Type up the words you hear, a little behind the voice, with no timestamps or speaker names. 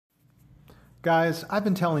Guys, I've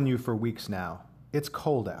been telling you for weeks now, it's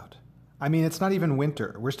cold out. I mean, it's not even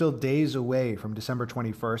winter. We're still days away from December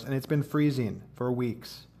 21st, and it's been freezing for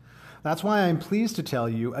weeks. That's why I'm pleased to tell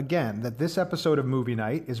you again that this episode of Movie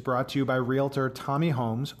Night is brought to you by Realtor Tommy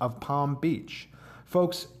Holmes of Palm Beach.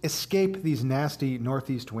 Folks, escape these nasty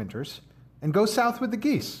northeast winters and go south with the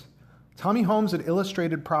geese. Tommy Holmes at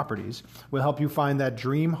Illustrated Properties will help you find that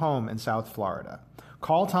dream home in South Florida.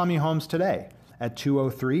 Call Tommy Holmes today at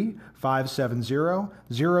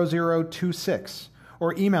 203-570-0026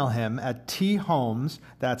 or email him at tholmes,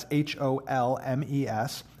 that's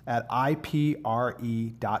Holmes, at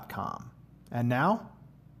ipre.com. And now,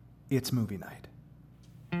 it's movie night.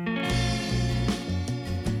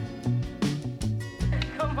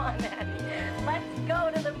 Come on, Annie. Let's go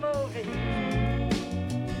to the movies.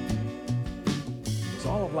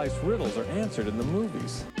 All of life's riddles are answered in the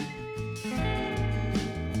movies.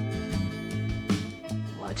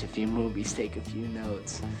 Watch a few movies, take a few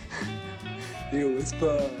notes. It was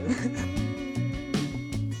fun.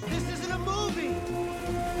 This isn't a movie.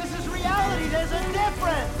 This is reality. There's a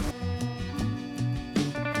difference.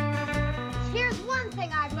 Here's one thing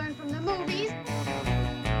I've learned from the movies.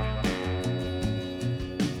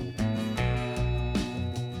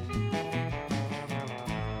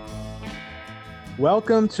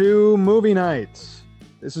 Welcome to Movie Night.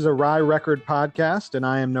 This is a Rye Record podcast, and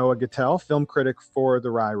I am Noah Gattell, film critic for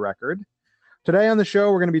the Rye Record. Today on the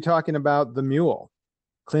show, we're going to be talking about The Mule,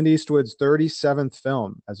 Clint Eastwood's 37th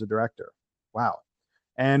film as a director. Wow.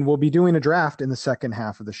 And we'll be doing a draft in the second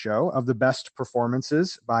half of the show of the best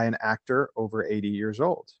performances by an actor over 80 years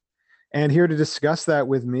old. And here to discuss that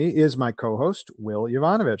with me is my co-host, Will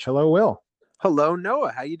Jovanovich. Hello, Will. Hello,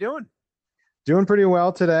 Noah. How you doing? Doing pretty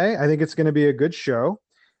well today. I think it's going to be a good show.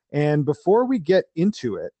 And before we get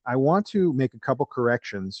into it, I want to make a couple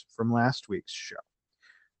corrections from last week's show.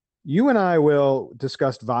 You and I, Will,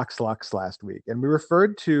 discussed Vox Lux last week, and we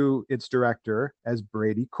referred to its director as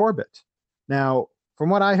Brady Corbett. Now, from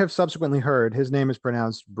what I have subsequently heard, his name is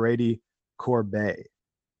pronounced Brady Corbet.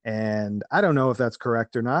 And I don't know if that's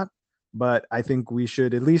correct or not, but I think we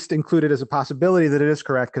should at least include it as a possibility that it is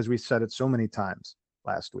correct because we said it so many times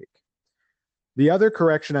last week. The other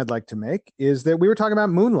correction I'd like to make is that we were talking about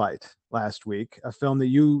Moonlight last week, a film that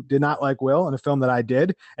you did not like, Will, and a film that I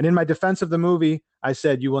did. And in my defense of the movie, I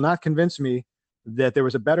said, you will not convince me that there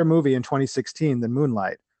was a better movie in 2016 than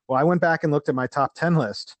Moonlight. Well, I went back and looked at my top 10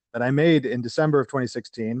 list that I made in December of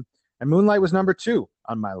 2016, and Moonlight was number 2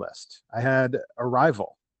 on my list. I had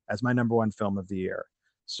Arrival as my number 1 film of the year.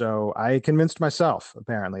 So I convinced myself,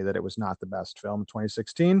 apparently, that it was not the best film of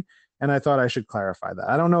 2016, and I thought I should clarify that.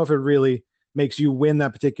 I don't know if it really makes you win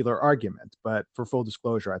that particular argument, but for full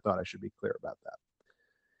disclosure, I thought I should be clear about that.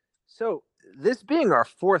 So this being our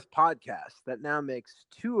 4th podcast, that now makes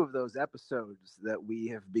 2 of those episodes that we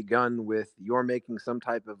have begun with you're making some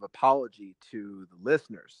type of apology to the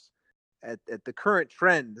listeners. At the current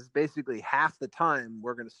trend, this is basically half the time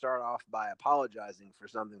we're going to start off by apologizing for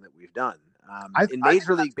something that we've done. In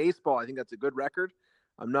Major League Baseball, I think that's a good record.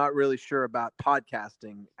 I'm not really sure about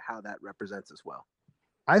podcasting, how that represents as well.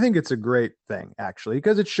 I think it's a great thing, actually,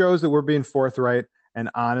 because it shows that we're being forthright and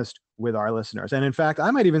honest with our listeners. And in fact,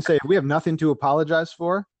 I might even say if we have nothing to apologize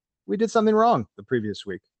for, we did something wrong the previous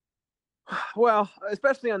week. Well,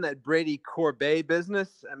 especially on that Brady Corbet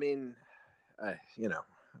business. I mean,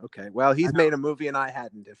 okay. Well, he's made a movie and I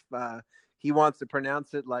hadn't. If he wants to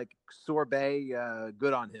pronounce it like sorbet,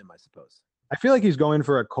 good on him, I suppose. I feel like he's going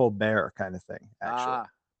for a Colbert kind of thing, actually.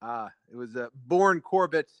 It was born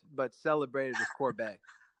Corbett, but celebrated as Corbet.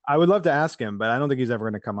 I would love to ask him, but I don't think he's ever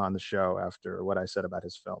going to come on the show after what I said about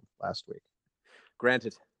his film last week.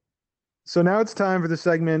 Granted. So now it's time for the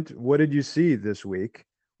segment, What Did You See This Week?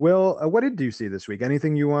 Will, what did you see this week?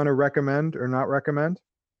 Anything you want to recommend or not recommend?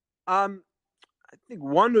 I think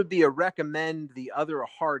one would be a recommend, the other a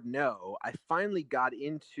hard no. I finally got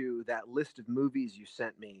into that list of movies you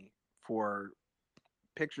sent me for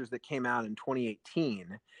pictures that came out in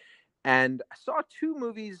 2018. And I saw 2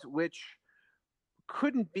 movies which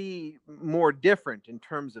couldn't be more different in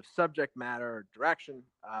terms of subject matter or direction,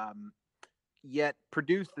 yet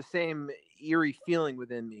produced the same eerie feeling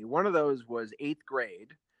within me. One of those was 8th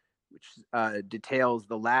Grade, which details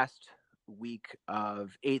the last week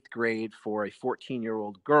of 8th grade for a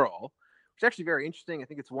 14-year-old girl, which is actually very interesting. I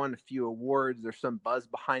think it's won a few awards. There's some buzz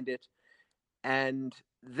behind it. And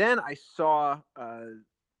then I saw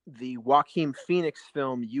the Joaquin Phoenix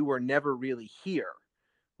film, You Were Never Really Here,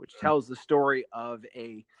 which tells the story of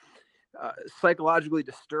a psychologically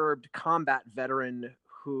disturbed combat veteran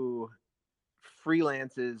who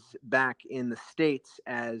freelances back in the States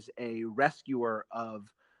as a rescuer of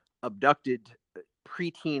abducted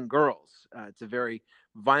preteen girls. It's a very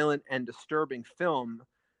violent and disturbing film.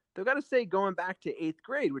 Though I got to say, going back to 8th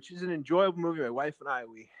Grade, which is an enjoyable movie, my wife and I,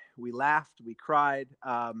 we laughed, we cried.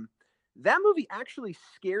 That movie actually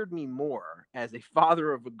scared me more as a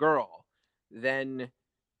father of a girl than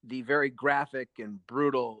the very graphic and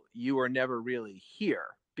brutal "You Were Never Really Here,"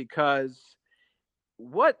 because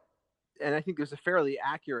and I think there's a fairly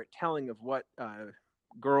accurate telling of what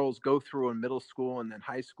girls go through in middle school and then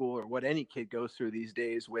high school, or what any kid goes through these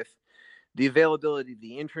days with the availability of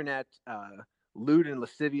the internet, lewd and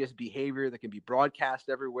lascivious behavior that can be broadcast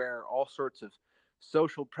everywhere, all sorts of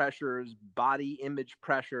social pressures, body image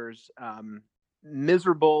pressures,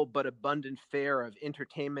 miserable but abundant fare of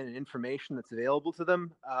entertainment and information that's available to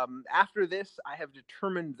them. After this, I have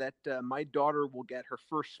determined that my daughter will get her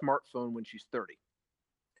first smartphone when she's 30.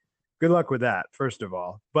 Good luck with that, first of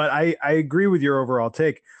all. But I agree with your overall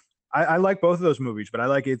take. I like both of those movies, but I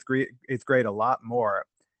like Eighth Grade a lot more.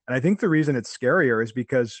 And I think the reason it's scarier is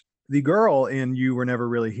because the girl in You Were Never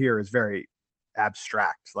Really Here is very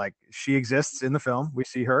abstract. Like, she exists in the film, we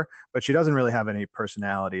see her, but she doesn't really have any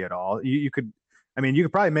personality at all. You could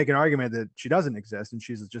probably make an argument that she doesn't exist and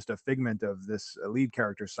she's just a figment of this lead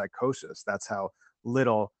character's psychosis. That's how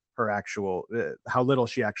little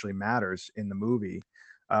she actually matters in the movie.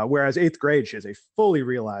 Whereas 8th Grade, she is a fully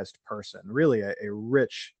realized person, really a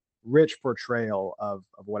rich portrayal of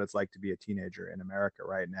what it's like to be a teenager in America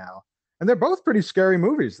right now. And they're both pretty scary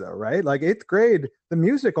movies, though, right? Like 8th Grade, the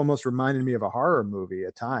music almost reminded me of a horror movie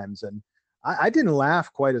at times. And I didn't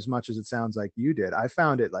laugh quite as much as it sounds like you did. I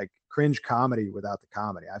found it like cringe comedy without the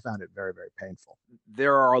comedy. I found it very, very painful.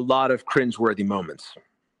 There are a lot of cringeworthy moments.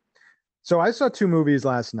 So I saw 2 movies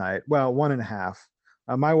last night. Well, 1.5.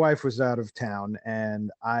 My wife was out of town,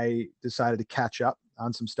 and I decided to catch up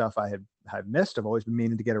on some stuff I had missed. I've always been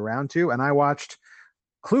meaning to get around to. And I watched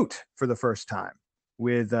Clute for the first time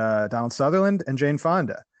with Donald Sutherland and Jane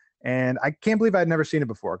Fonda. And I can't believe I'd never seen it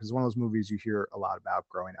before, because it's one of those movies you hear a lot about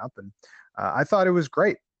growing up. And I thought it was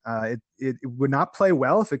great. It would not play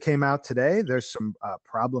well if it came out today. There's some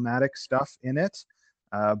problematic stuff in it.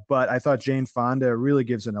 But I thought Jane Fonda really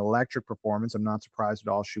gives an electric performance. I'm not surprised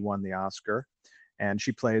at all she won the Oscar. And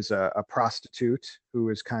she plays a prostitute who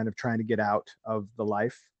is kind of trying to get out of the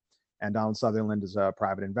life. And Donald Sutherland is a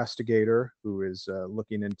private investigator who is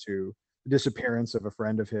looking into the disappearance of a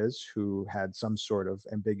friend of his who had some sort of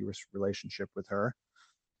ambiguous relationship with her.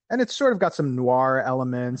 And it's sort of got some noir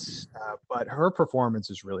elements, but her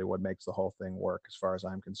performance is really what makes the whole thing work, as far as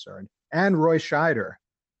I'm concerned. And Roy Scheider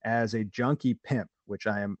as a junkie pimp, which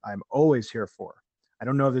I'm always here for. I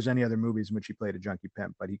don't know if there's any other movies in which he played a junkie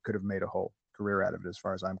pimp, but he could have made a whole career out of it, as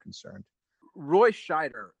far as I'm concerned. Roy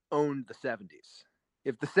Scheider owned the 70s.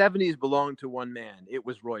 If the 70s belonged to one man, it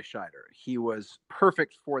was Roy Scheider. He was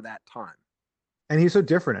perfect for that time. And he's so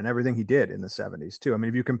different in everything he did in the 70s, too. I mean,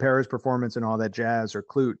 if you compare his performance in All That Jazz or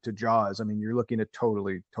Clute to Jaws, I mean, you're looking at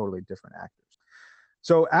totally different actors.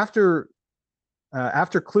 So after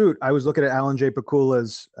Clute, I was looking at Alan J.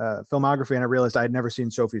 Pakula's filmography, and I realized I had never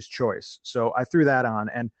seen Sophie's Choice. So I threw that on,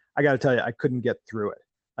 and I got to tell you, I couldn't get through it.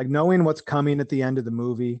 Like, knowing what's coming at the end of the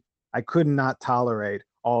movie, I could not tolerate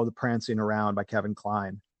all the prancing around by Kevin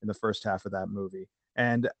Kline in the first half of that movie.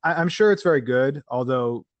 And I'm sure it's very good,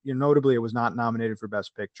 although, notably it was not nominated for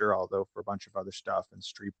Best Picture, although for a bunch of other stuff, and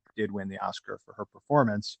Streep did win the Oscar for her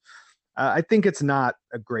performance. I think it's not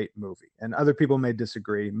a great movie, and other people may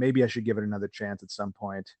disagree. Maybe I should give it another chance at some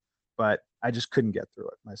point, but I just couldn't get through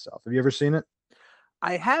it myself. Have you ever seen it?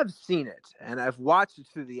 I have seen it, and I've watched it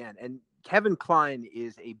through the end. And Kevin Kline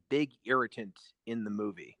is a big irritant in the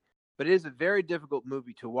movie, but it is a very difficult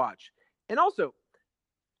movie to watch. And also,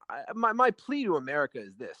 my plea to America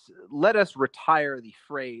is this: let us retire the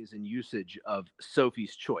phrase and usage of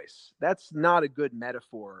Sophie's Choice. That's not a good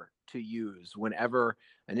metaphor to use whenever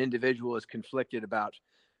an individual is conflicted about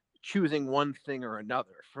choosing one thing or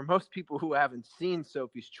another. For most people who haven't seen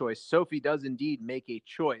Sophie's Choice, Sophie does indeed make a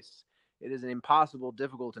choice. It is an impossible,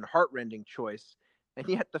 difficult, and heartrending choice. And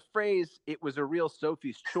yet the phrase, "it was a real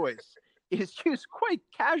Sophie's choice," is used quite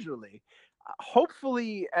casually.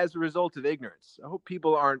 Hopefully as a result of ignorance. I hope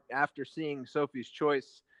people aren't, after seeing Sophie's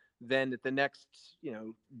Choice, then at the next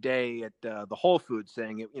day at the Whole Foods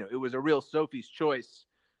saying it was a real Sophie's choice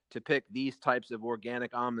to pick these types of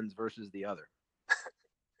organic almonds versus the other.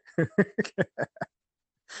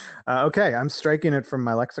 Okay, I'm striking it from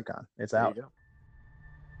my lexicon. It's out.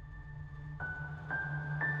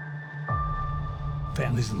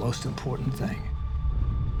 Family's the most important thing.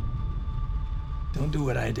 Don't do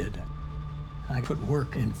what I did. I put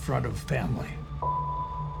work in front of family.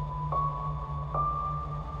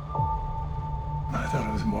 I thought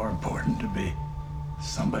it was more important to be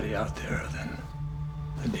somebody out there than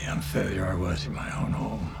the damn failure I was in my own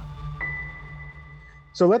home.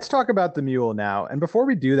 So let's talk about the Mule now. And before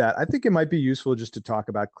we do that, I think it might be useful just to talk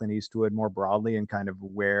about Clint Eastwood more broadly and kind of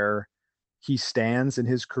where he stands in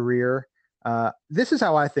his career. This is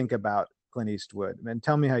how I think about Clint Eastwood, and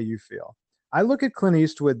tell me how you feel. I look at Clint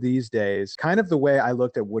Eastwood these days kind of the way I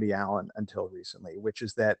looked at Woody Allen until recently, which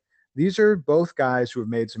is that these are both guys who have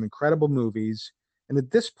made some incredible movies. And at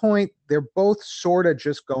this point, they're both sort of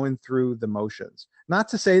just going through the motions. Not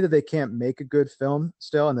to say that they can't make a good film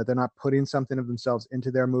still and that they're not putting something of themselves into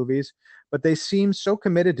their movies, but they seem so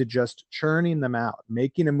committed to just churning them out,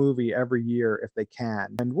 making a movie every year if they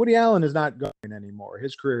can. And Woody Allen is not going anymore.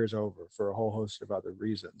 His career is over for a whole host of other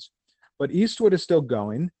reasons. But Eastwood is still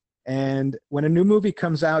going. And when a new movie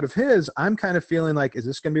comes out of his, I'm kind of feeling like, is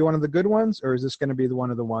this going to be one of the good ones, or is this going to be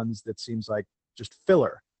one of the ones that seems like just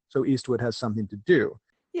filler? So Eastwood has something to do.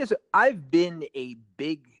 Yes, I've been a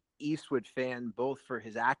big Eastwood fan, both for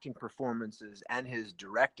his acting performances and his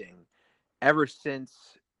directing, ever since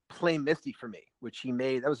Play Misty for Me, which he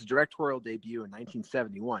made. That was a directorial debut in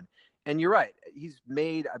 1971. And you're right, he's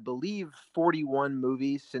made, I believe, 41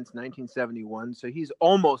 movies since 1971. So he's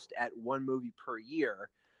almost at one movie per year.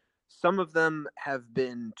 Some of them have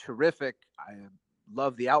been terrific. I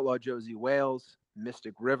love The Outlaw Josie Wales,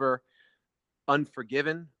 Mystic River,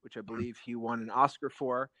 Unforgiven, which I believe he won an Oscar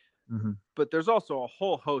for. Mm-hmm. But there's also a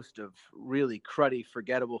whole host of really cruddy,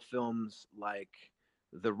 forgettable films like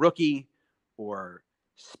The Rookie or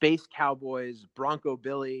Space Cowboys, Bronco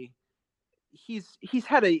Billy. He's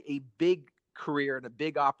had a big career and a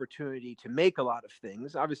big opportunity to make a lot of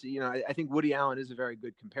things. Obviously, I think Woody Allen is a very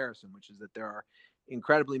good comparison, which is that there are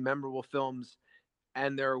incredibly memorable films,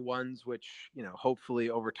 and there are ones which, hopefully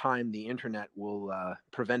over time the internet will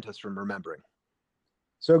prevent us from remembering.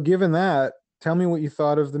 So given that, tell me what you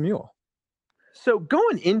thought of The Mule. So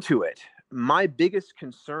going into it, my biggest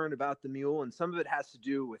concern about The Mule, and some of it has to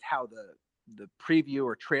do with how the preview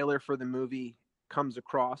or trailer for the movie comes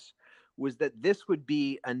across, was that this would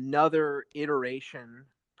be another iteration,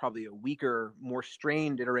 probably a weaker, more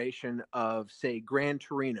strained iteration of, say, Gran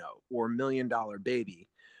Torino or $1 Million Baby,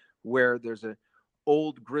 where there's an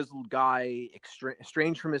old grizzled guy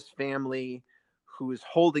estranged from his family who is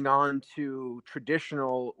holding on to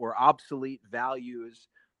traditional or obsolete values,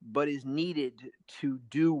 but is needed to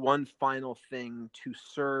do one final thing to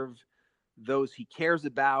serve those he cares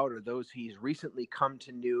about or those he's recently come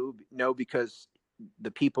to know because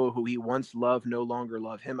the people who he once loved no longer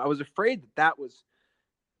love him. I was afraid that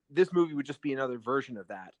this movie would just be another version of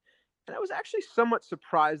that. And I was actually somewhat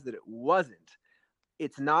surprised that it wasn't.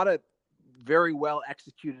 It's not a very well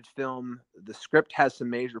executed film. The script has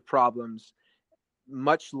some major problems,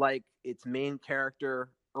 much like its main character,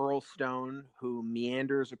 Earl Stone, who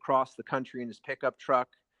meanders across the country in his pickup truck,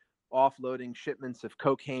 offloading shipments of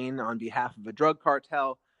cocaine on behalf of a drug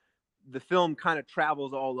cartel. The film kind of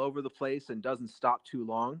travels all over the place and doesn't stop too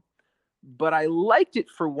long. But I liked it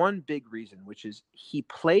for one big reason, which is he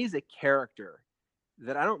plays a character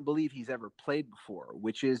that I don't believe he's ever played before,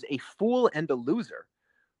 which is a fool and a loser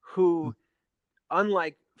who,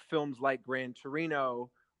 unlike films like Gran Torino,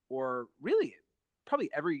 or really probably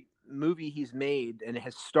every movie he's made and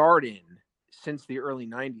has starred in since the early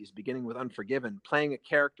 90s, beginning with Unforgiven, playing a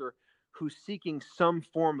character who's seeking some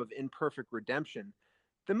form of imperfect redemption.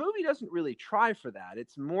 The movie doesn't really try for that.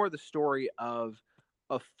 It's more the story of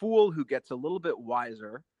a fool who gets a little bit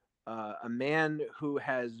wiser, a man who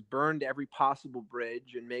has burned every possible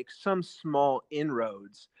bridge and makes some small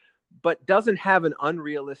inroads, but doesn't have an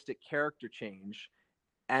unrealistic character change.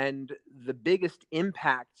 And the biggest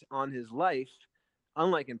impact on his life,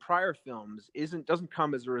 unlike in prior films, doesn't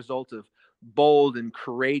come as a result of bold and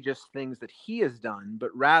courageous things that he has done,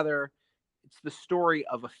 but rather it's the story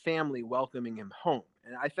of a family welcoming him home.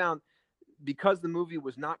 And I found, because the movie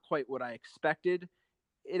was not quite what I expected,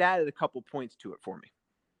 it added a couple points to it for me.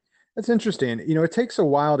 That's interesting. It takes a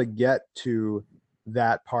while to get to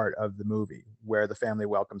that part of the movie where the family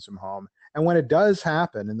welcomes him home. And when it does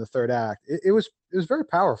happen in the third act, it was very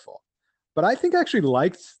powerful. But I think I actually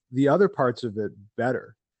liked the other parts of it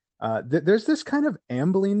better. There's this kind of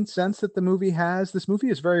ambling sense that the movie has. This movie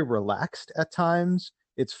is very relaxed at times.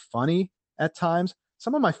 It's funny at times.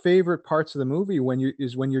 Some of my favorite parts of the movie when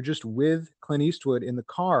you're just with Clint Eastwood in the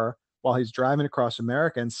car while he's driving across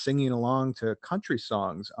America and singing along to country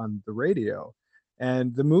songs on the radio.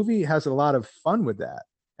 And the movie has a lot of fun with that.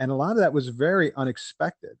 And a lot of that was very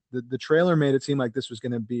unexpected. The trailer made it seem like this was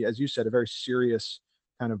going to be, as you said, a very serious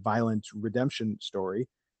kind of violent redemption story.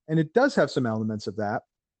 And it does have some elements of that.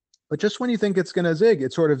 But just when you think it's going to zig,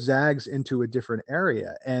 it sort of zags into a different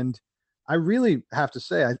area. And I really have to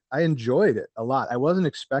say, I enjoyed it a lot. I wasn't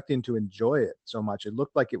expecting to enjoy it so much. It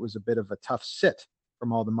looked like it was a bit of a tough sit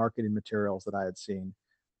from all the marketing materials that I had seen.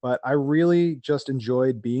 But I really just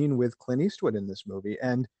enjoyed being with Clint Eastwood in this movie.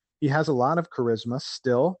 And he has a lot of charisma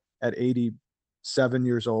still at 87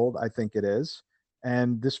 years old, I think it is.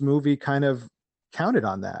 And this movie kind of counted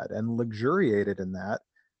on that and luxuriated in that.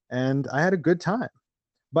 And I had a good time.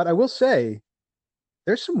 But I will say,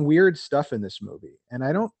 there's some weird stuff in this movie, and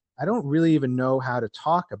I don't really even know how to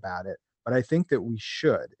talk about it, but I think that we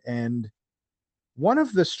should. And one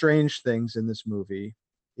of the strange things in this movie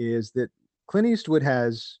is that Clint Eastwood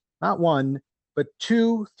has not one, but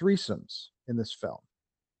two threesomes in this film.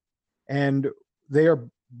 And they are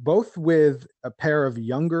both with a pair of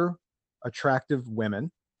younger, attractive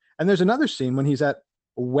women. And there's another scene when he's at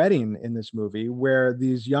a wedding in this movie where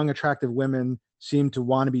these young, attractive women seem to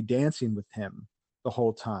want to be dancing with him the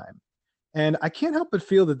whole time. And I can't help but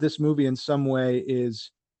feel that this movie in some way is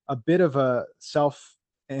a bit of a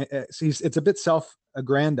it's a bit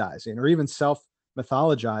self-aggrandizing or even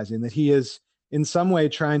self-mythologizing, that he is in some way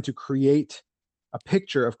trying to create a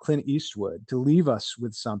picture of Clint Eastwood to leave us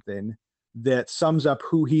with something that sums up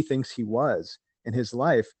who he thinks he was in his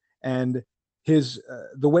life. And the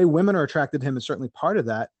way women are attracted to him is certainly part of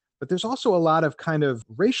that. But there's also a lot of kind of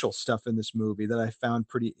racial stuff in this movie that I found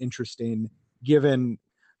pretty interesting, given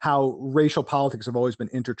how racial politics have always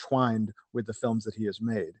been intertwined with the films that he has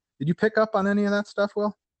made. Did you pick up on any of that stuff,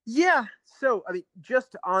 Will? Yeah. So, I mean,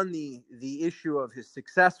 just on the issue of his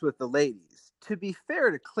success with the ladies, to be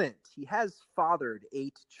fair to Clint, he has fathered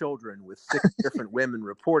 8 children with 6 different women,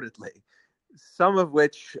 reportedly, some of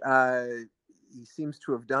which he seems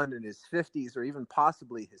to have done in his 50s or even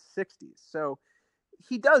possibly his 60s. So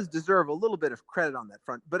he does deserve a little bit of credit on that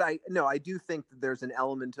front. But I do think that there's an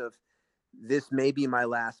element of, this may be my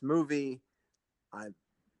last movie. I'm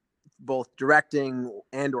both directing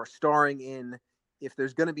and or starring in. If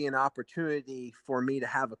there's going to be an opportunity for me to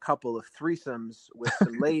have a couple of threesomes with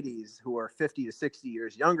some ladies who are 50 to 60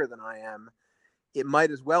 years younger than I am, it might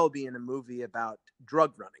as well be in a movie about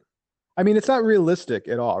drug running. I mean, it's not realistic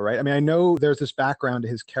at all, right? I mean, I know there's this background to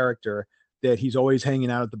his character that he's always hanging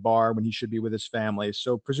out at the bar when he should be with his family.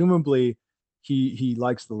 So presumably he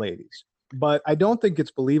likes the ladies. But I don't think it's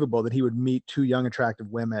believable that he would meet 2 young, attractive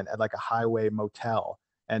women at like a highway motel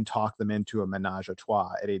and talk them into a menage a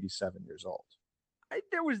trois at 87 years old.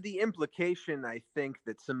 There was the implication, I think,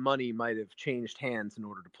 that some money might have changed hands in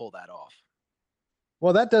order to pull that off.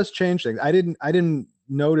 Well, that does change things. I didn't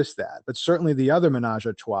notice that, but certainly the other menage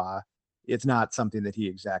a trois, it's not something that he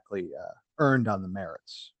exactly earned on the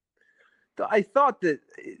merits. I thought that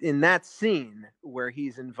in that scene where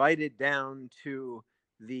he's invited down to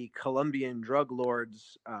the Colombian drug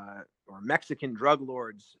lord's or Mexican drug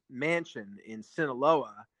lord's mansion in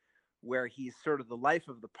Sinaloa, where he's sort of the life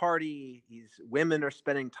of the party, women are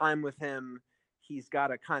spending time with him. He's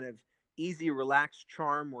got a kind of easy, relaxed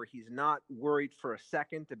charm where he's not worried for a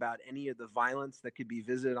second about any of the violence that could be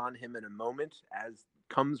visited on him in a moment, as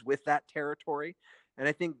comes with that territory. And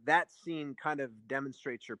I think that scene kind of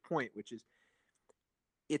demonstrates your point, which is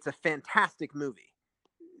it's a fantastic movie.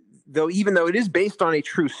 Even though it is based on a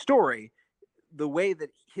true story, the way that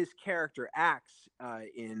his character acts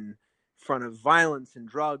in front of violence and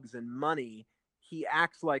drugs and money, he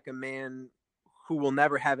acts like a man who will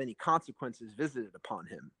never have any consequences visited upon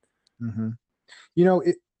him. Mm-hmm. You know,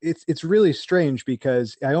 it's really strange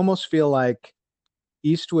because I almost feel like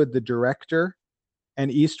Eastwood, the director, and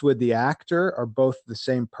Eastwood, the actor, are both the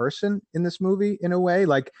same person in this movie in a way.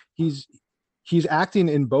 Like he's acting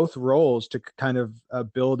in both roles to kind of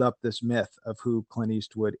build up this myth of who Clint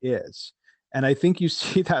Eastwood is. And I think you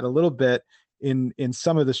see that a little bit in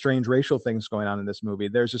some of the strange racial things going on in this movie.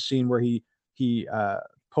 There's a scene where he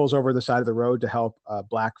pulls over the side of the road to help a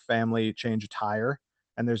black family change a tire.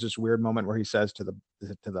 And there's this weird moment where he says to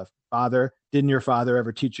the father, "Didn't your father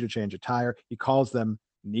ever teach you to change a tire?" He calls them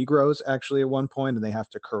Negroes actually at one point, and they have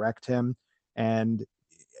to correct him. And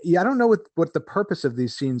yeah, I don't know what the purpose of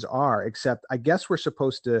these scenes are, except I guess we're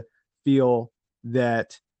supposed to feel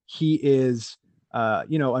that he is,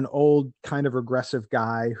 an old kind of regressive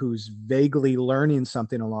guy who's vaguely learning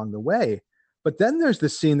something along the way. But then there's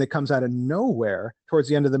this scene that comes out of nowhere towards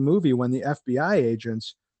the end of the movie when the FBI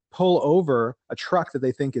agents pull over a truck that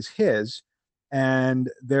they think is his. And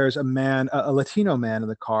there's a Latino man in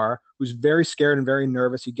the car who's very scared and very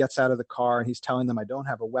nervous. He gets out of the car and he's telling them, "I don't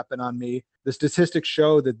have a weapon on me. The statistics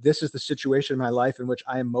show that this is the situation in my life in which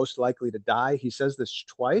I am most likely to die." He says this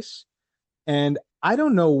twice. And I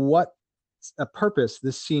don't know what a purpose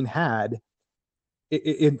this scene had,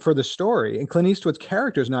 for the story. And Clint Eastwood's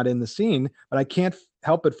character is not in the scene, but I can't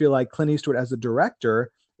help but feel like Clint Eastwood as a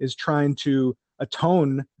director is trying to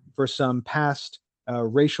atone for some past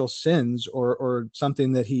racial sins or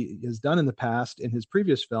something that he has done in the past in his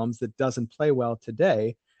previous films that doesn't play well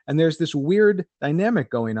today. And there's this weird dynamic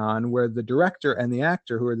going on where the director and the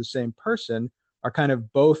actor, who are the same person, are kind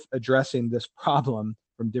of both addressing this problem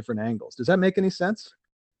from different angles. Does that make any sense?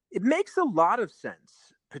 It makes a lot of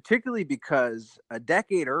sense, particularly because a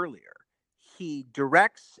decade earlier, he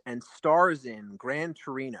directs and stars in Gran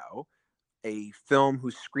Torino, a film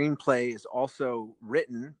whose screenplay is also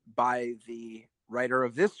written by the writer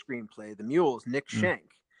of this screenplay, The Mule's Nick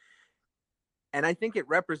Schenk. And I think it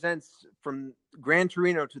represents, from Gran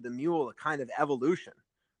Torino to The Mule, a kind of evolution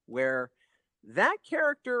where that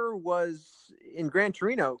character was, in Gran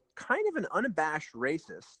Torino, kind of an unabashed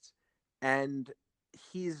racist, and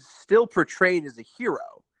he's still portrayed as a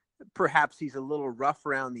hero. Perhaps he's a little rough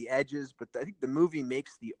around the edges, but I think the movie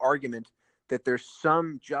makes the argument that there's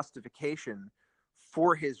some justification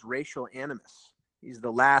for his racial animus. He's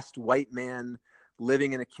the last white man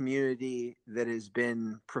living in a community that has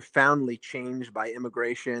been profoundly changed by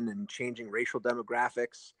immigration and changing racial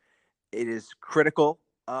demographics. It is critical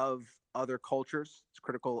of other cultures. It's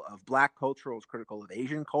critical of Black culture. It's critical of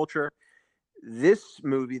Asian culture. This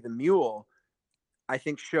movie, The Mule, I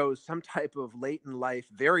think shows some type of late in life,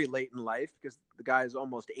 very late in life, because the guy is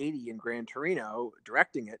almost 80 in Gran Torino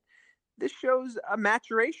directing it. This shows a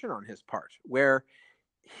maturation on his part, where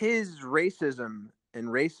his racism and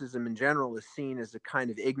racism in general is seen as a kind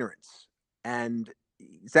of ignorance. And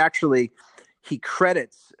it's actually, he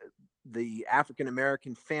credits the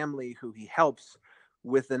African-American family who he helps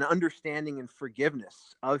with an understanding and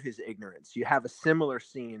forgiveness of his ignorance. You have a similar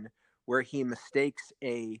scene where he mistakes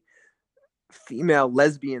a female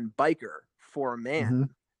lesbian biker for a man.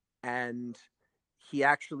 And he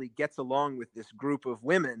actually gets along with this group of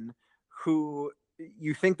women who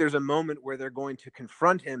you think there's a moment where they're going to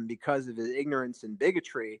confront him because of his ignorance and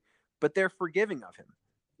bigotry, but they're forgiving of him.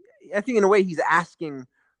 I think in a way he's asking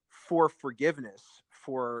for forgiveness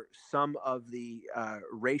for some of the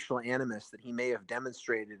racial animus that he may have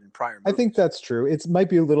demonstrated in prior movies. I think that's true. It might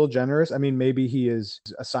be a little generous. I mean, maybe he is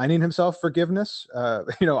assigning himself forgiveness,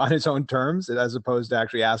 on his own terms, as opposed to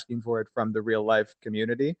actually asking for it from the real life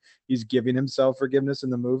community. He's giving himself forgiveness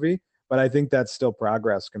in the movie, but I think that's still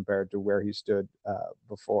progress compared to where he stood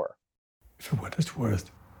before. For what it's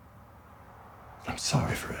worth, I'm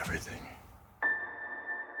sorry for everything.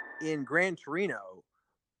 In Gran Torino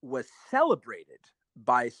was celebrated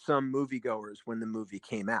by some moviegoers when the movie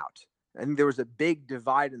came out. And there was a big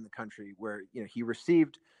divide in the country where, he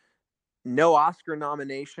received no Oscar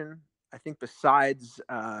nomination. I think besides,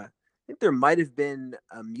 I think there might have been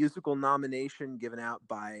a musical nomination given out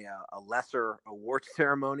by a lesser award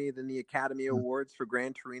ceremony than the Academy Awards for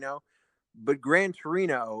Gran Torino. But Gran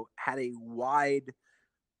Torino had a wide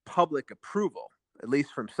public approval, at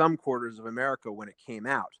least from some quarters of America when it came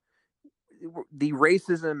out. The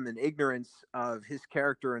racism and ignorance of his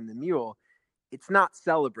character in The Mule, it's not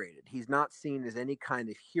celebrated. He's not seen as any kind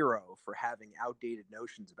of hero for having outdated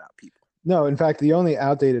notions about people. No, in fact, the only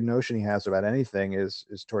outdated notion he has about anything is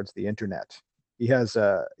towards the internet. He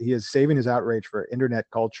is saving his outrage for internet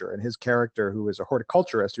culture, and his character, who is a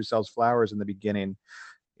horticulturist who sells flowers in the beginning,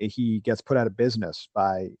 he gets put out of business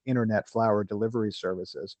by internet flower delivery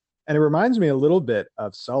services. And it reminds me a little bit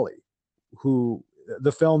of Sully,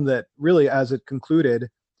 the film that really, as it concluded,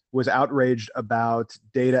 was outraged about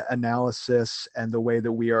data analysis and the way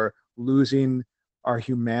that we are losing our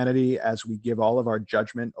humanity as we give all of our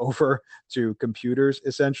judgment over to computers,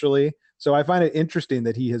 essentially. So I find it interesting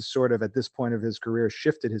that he has sort of, at this point of his career,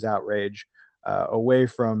 shifted his outrage away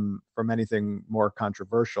from anything more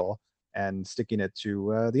controversial and sticking it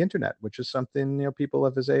to the internet, which is something people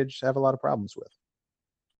of his age have a lot of problems with.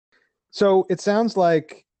 So it sounds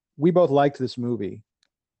like we both liked this movie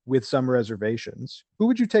with some reservations. Who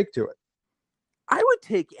would you take to it? I would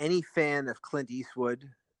take any fan of Clint Eastwood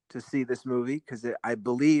to see this movie, because I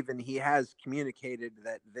believe, and he has communicated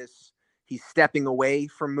that he's stepping away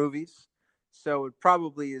from movies. So it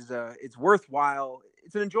probably is it's worthwhile.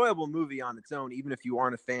 It's an enjoyable movie on its own, even if you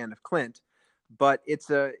aren't a fan of Clint, but it's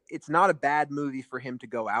not a bad movie for him to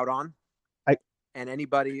go out on. And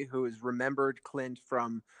anybody who has remembered Clint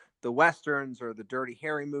from the Westerns or the Dirty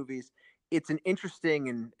Harry movies, it's an interesting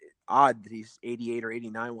and odd that he's 88 or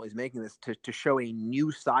 89 while he's making this to show a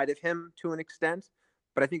new side of him to an extent.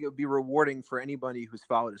 But I think it would be rewarding for anybody who's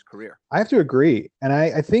followed his career. I have to agree. And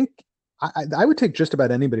I think I would take just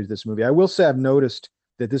about anybody to this movie. I will say I've noticed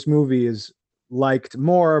that this movie is liked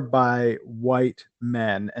more by white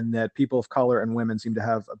men, and that people of color and women seem to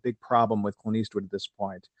have a big problem with Clint Eastwood at this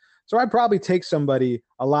point. So I'd probably take somebody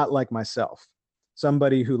a lot like myself,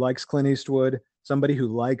 somebody who likes Clint Eastwood, somebody who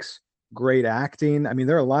likes great acting. I mean,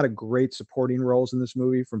 there are a lot of great supporting roles in this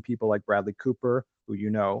movie from people like Bradley Cooper, who, you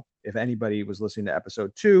know, if anybody was listening to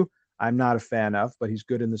episode 2, I'm not a fan of, but he's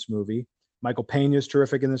good in this movie. Michael Pena is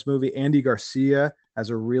terrific in this movie. Andy Garcia has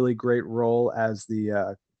a really great role as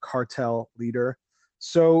the cartel leader.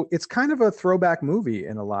 So it's kind of a throwback movie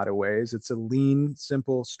in a lot of ways. It's a lean,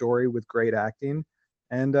 simple story with great acting,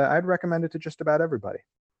 and I'd recommend it to just about everybody.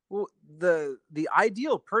 Well, the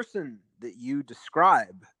ideal person that you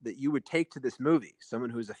describe that you would take to this movie, someone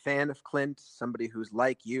who's a fan of Clint, somebody who's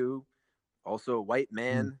like you, also a white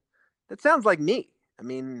man, that sounds like me. I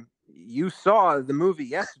mean, you saw the movie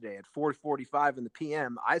yesterday at 4:45 in the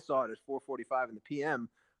p.m. I saw it at 4:45 in the p.m.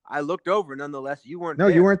 I looked over, nonetheless, you weren't No,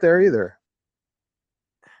 there. you weren't there either.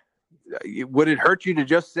 Would it hurt you to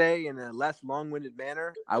just say in a less long-winded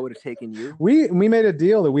manner, I would have taken you? We made a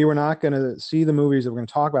deal that we were not going to see the movies that we're going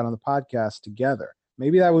to talk about on the podcast together.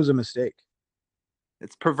 Maybe that was a mistake.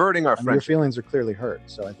 It's perverting our friendship. Your feelings are clearly hurt,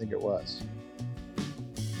 so I think it was.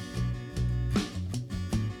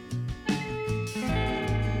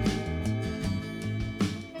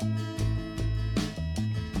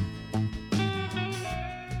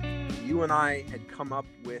 You and I had come up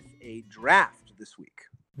with a draft this week.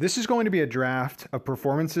 This is going to be a draft of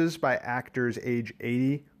performances by actors age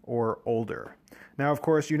 80 or older. Now, of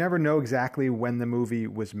course, you never know exactly when the movie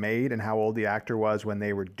was made and how old the actor was when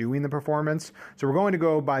they were doing the performance. So we're going to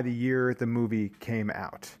go by the year the movie came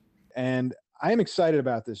out. And I am excited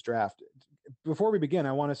about this draft. Before we begin,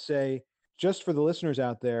 I want to say, just for the listeners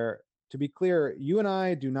out there, to be clear, you and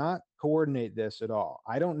I do not coordinate this at all.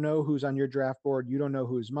 I don't know who's on your draft board. You don't know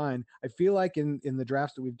who's mine. I feel like in the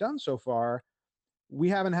drafts that we've done so far, we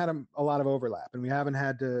haven't had a lot of overlap, and we haven't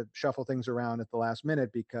had to shuffle things around at the last minute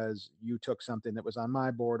because you took something that was on my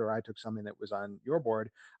board or I took something that was on your board.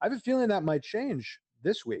 I have a feeling that might change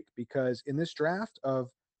this week, because in this draft of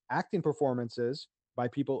acting performances by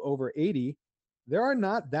people over 80, there are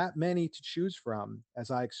not that many to choose from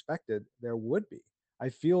as I expected there would be. I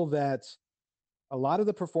feel that a lot of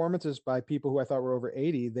the performances by people who I thought were over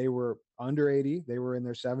 80, they were under 80, they were in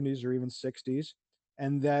their 70s or even 60s.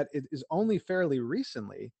 And that it is only fairly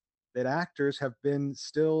recently that actors have been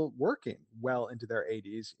still working well into their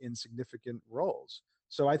 80s in significant roles.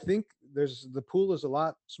 So I think the pool is a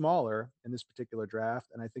lot smaller in this particular draft,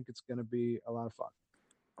 and I think it's going to be a lot of fun.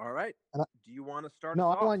 All right. Do you want to start? No,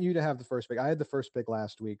 I want you to have the first pick. I had the first pick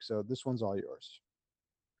last week, so this one's all yours.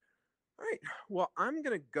 All right. Well, I'm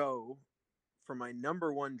going to go for my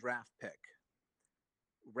number one draft pick,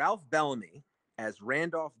 Ralph Bellamy as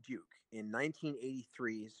Randolph Duke in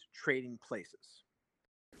 1983's Trading Places.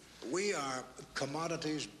 We are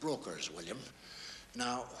commodities brokers, William.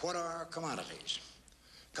 Now, what are our commodities?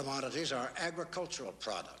 Commodities are agricultural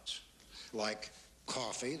products, like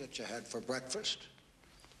coffee that you had for breakfast,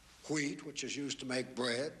 wheat, which is used to make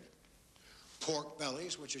bread, pork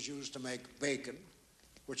bellies, which is used to make bacon,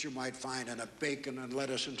 which you might find in a bacon and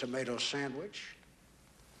lettuce and tomato sandwich.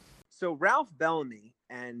 So Ralph Bellamy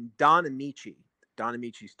and Don Amici. Don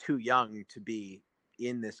Amici's too young to be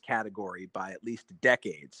in this category by at least a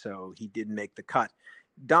decade, so he didn't make the cut.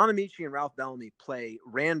 Don Amici and Ralph Bellamy play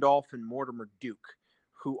Randolph and Mortimer Duke,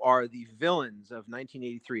 who are the villains of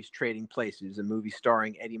 1983's Trading Places, a movie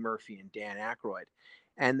starring Eddie Murphy and Dan Aykroyd.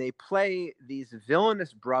 And they play these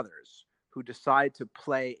villainous brothers who decide to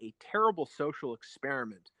play a terrible social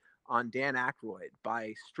experiment on Dan Aykroyd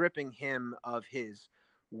by stripping him of his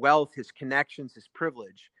wealth, his connections, his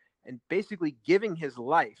privilege, and basically giving his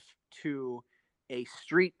life to a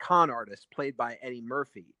street con artist played by Eddie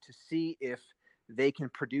Murphy to see if they can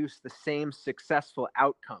produce the same successful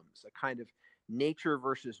outcomes, a kind of nature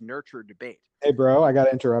versus nurture debate. Hey, bro, I got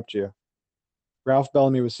to interrupt you. Ralph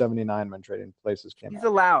Bellamy was 79 when Trading Places came out. He's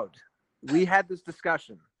allowed. We had this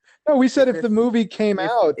discussion. No, we said if the movie came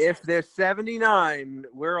out. If they're 79,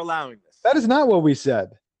 we're allowing this. That is not what we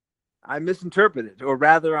said. I misinterpreted, or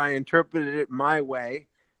rather I interpreted it my way,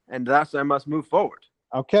 and thus I must move forward.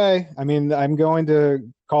 Okay. I mean, I'm going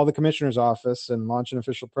to call the commissioner's office and launch an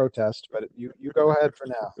official protest, but you go ahead for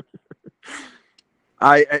now.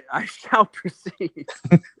 I shall proceed.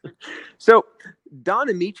 So Don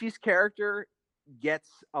Amici's character gets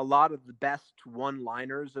a lot of the best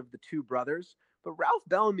one-liners of the two brothers, but Ralph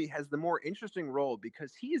Bellamy has the more interesting role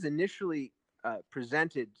because he is initially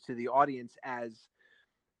presented to the audience as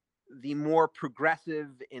the more progressive,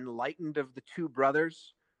 enlightened of the two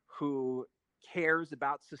brothers who cares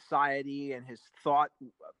about society and has thought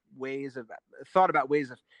ways of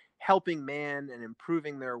helping man and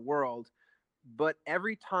improving their world. But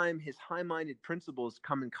every time his high-minded principles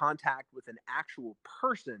come in contact with an actual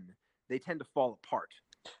person, they tend to fall apart.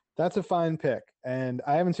 That's a fine pick, and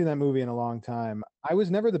I haven't seen that movie in a long time. I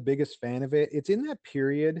was never the biggest fan of it. It's in that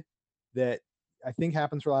period that I think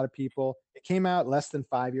happens for a lot of people. It came out less than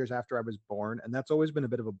 5 years after I was born, and that's always been a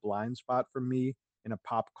bit of a blind spot for me in a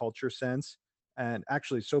pop culture sense. And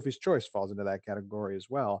actually, Sophie's Choice falls into that category as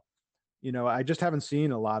well. I just haven't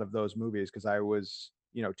seen a lot of those movies because I was,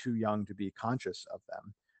 too young to be conscious of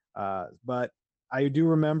them. But I do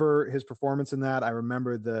remember his performance in that. I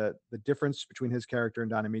remember the difference between his character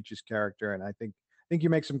and Don Amici's character, and I think you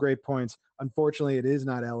make some great points. Unfortunately, it is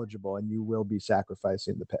not eligible, and you will be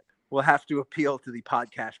sacrificing the pick. We'll have to appeal to the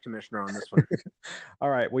podcast commissioner on this one. All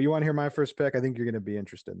right. Well, you want to hear my first pick? I think you're going to be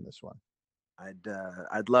interested in this one.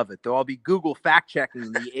 I'd love it. Though I'll be Google fact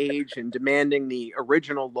checking the age and demanding the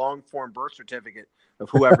original long form birth certificate of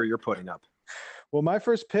whoever you're putting up. Well, my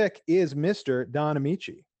first pick is Mr. Don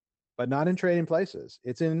Amici, but not in Trading Places.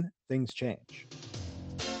 It's in Things Change.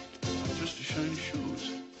 Just a shiny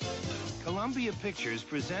shoes. Columbia Pictures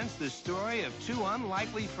presents the story of two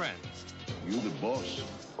unlikely friends. You the boss.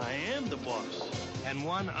 I am the boss. And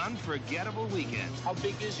one unforgettable weekend. How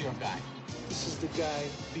big is your guy? This is the guy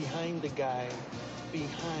behind the guy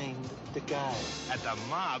behind the guy. At the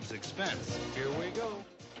mob's expense. Here we go.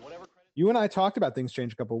 You and I talked about Things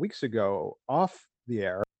Change a couple of weeks ago off the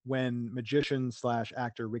air when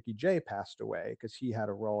magician/actor Ricky Jay passed away because he had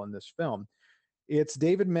a role in this film. It's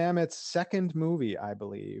David Mamet's second movie, I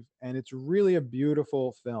believe, and it's really a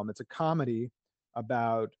beautiful film. It's a comedy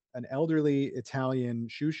about an elderly Italian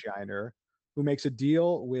shoe shiner who makes a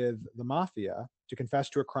deal with the mafia to confess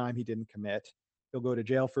to a crime he didn't commit. He'll go to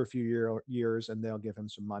jail for a few years, and they'll give him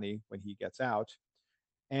some money when he gets out.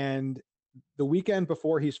 And the weekend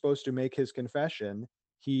before he's supposed to make his confession,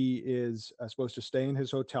 he is supposed to stay in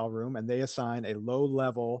his hotel room, and they assign a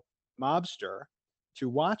low-level mobster to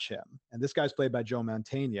watch him. And this guy's played by Joe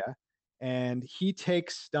Mantegna, and he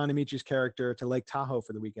takes Don Amici's character to Lake Tahoe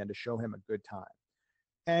for the weekend to show him a good time.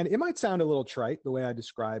 And it might sound a little trite the way I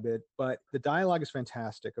describe it, but the dialogue is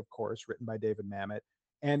fantastic, of course, written by David Mamet.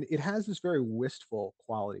 And it has this very wistful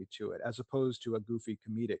quality to it, as opposed to a goofy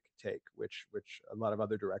comedic take, which a lot of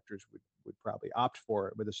other directors would probably opt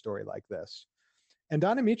for with a story like this. And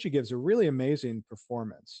Don Amici gives a really amazing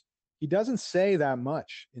performance. He doesn't say that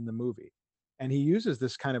much in the movie, and he uses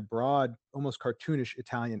this kind of broad, almost cartoonish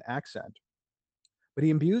Italian accent. But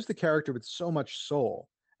he imbues the character with so much soul.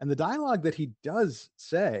 And the dialogue that he does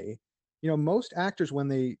say, most actors, when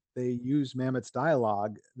they use Mamet's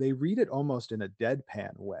dialogue, they read it almost in a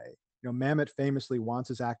deadpan way. Mamet famously wants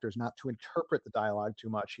his actors not to interpret the dialogue too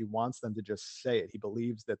much. He wants them to just say it. He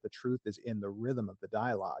believes that the truth is in the rhythm of the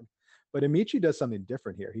dialogue. But Amici does something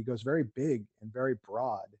different here. He goes very big and very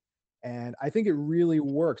broad. And I think it really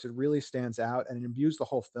works. It really stands out, and it imbues the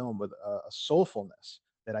whole film with a soulfulness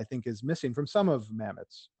that I think is missing from some of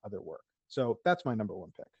Mamet's other work. So that's my number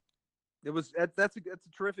one pick. That's a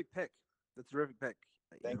terrific pick. That's a terrific pick.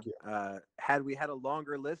 Thank you. Had we had a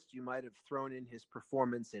longer list, you might have thrown in his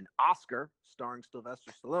performance in Oscar, starring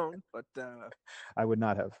Sylvester Stallone, but I would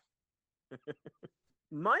not have.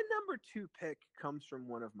 My number two pick comes from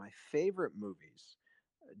one of my favorite movies,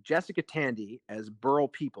 Jessica Tandy as Burl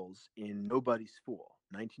Peoples in Nobody's Fool,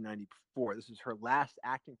 1994. This is her last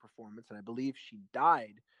acting performance, and I believe she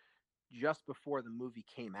died just before the movie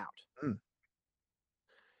came out. Mm.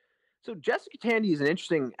 So Jessica Tandy is an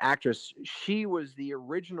interesting actress. She was the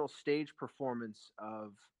original stage performance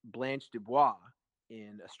of Blanche Dubois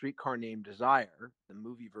in A Streetcar Named Desire. The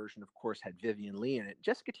movie version, of course, had Vivian Leigh in it.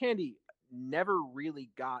 Jessica Tandy never really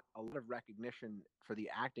got a lot of recognition for the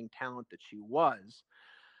acting talent that she was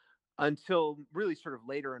until really sort of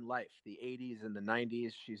later in life, the 80s and the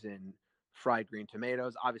 90s. She's in Fried Green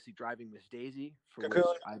Tomatoes, obviously Driving Miss Daisy, for Cocoon.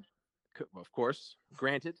 which of course,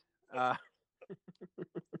 granted. Well,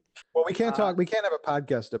 we can't talk. We can't have a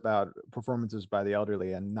podcast about performances by the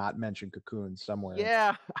elderly and not mention Cocoon somewhere.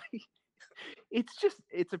 Yeah,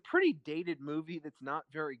 it's a pretty dated movie that's not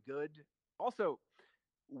very good. Also,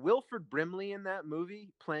 Wilford Brimley in that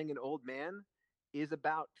movie, playing an old man, is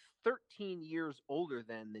about 13 years older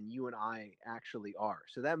than you and I actually are.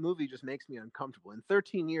 So that movie just makes me uncomfortable. In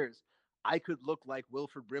 13 years, I could look like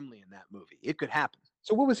Wilford Brimley in that movie. It could happen.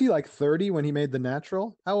 So what was he, like 30 when he made The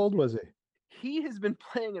Natural? How old was he? He has been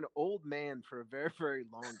playing an old man for a very, very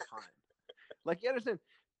long time. Like, you understand,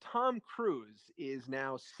 Tom Cruise is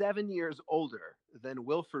now 7 years older than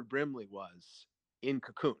Wilford Brimley was in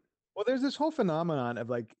Cocoon. Well, there's this whole phenomenon of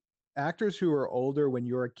like actors who are older when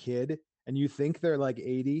you're a kid and you think they're like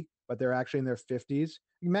 80, but they're actually in their 50s.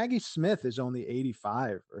 Maggie Smith is only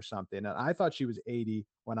 85 or something, and I thought she was 80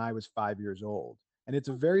 when I was 5 years old. And it's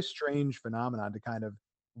a very strange phenomenon to kind of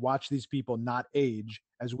watch these people not age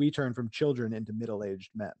as we turn from children into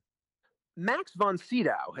middle-aged men. Max von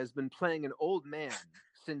Sydow has been playing an old man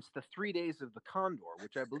since The 3 Days of the Condor,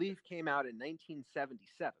 which I believe came out in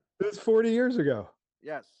 1977. It's 40 years ago.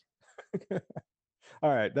 Yes.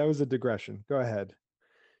 All right, that was a digression. Go ahead.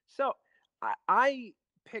 So I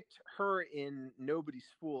picked her in Nobody's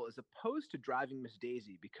Fool as opposed to Driving Miss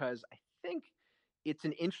Daisy because I think it's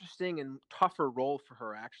an interesting and tougher role for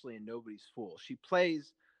her actually in Nobody's Fool. She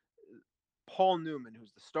plays Paul Newman,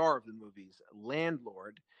 who's the star of the movie's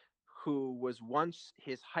landlord, who was once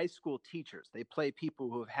his high school teachers. They play people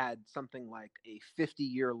who have had something like a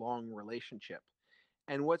 50-year-long relationship.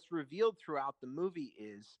 And what's revealed throughout the movie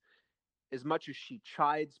is, as much as she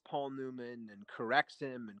chides Paul Newman and corrects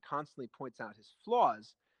him and constantly points out his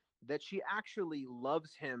flaws, that she actually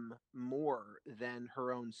loves him more than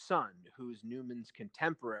her own son, who's Newman's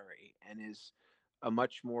contemporary and is a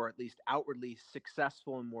much more, at least outwardly,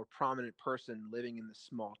 successful and more prominent person living in this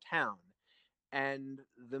small town. And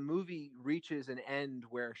the movie reaches an end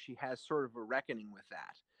where she has sort of a reckoning with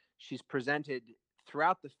that. She's presented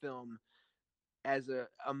throughout the film as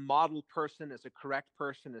a model person, as a correct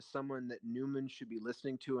person, as someone that Newman should be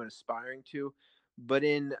listening to and aspiring to. But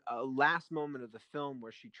in a last moment of the film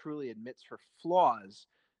where she truly admits her flaws,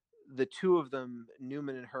 the two of them,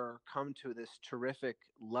 Newman and her, come to this terrific,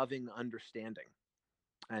 loving understanding.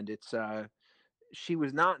 And it's she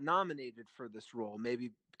was not nominated for this role,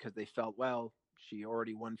 maybe because they felt, well, she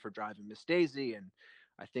already won for Driving Miss Daisy, and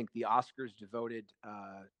I think the Oscars devoted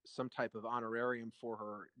some type of honorarium for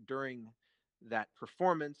her during that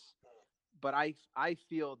performance. But I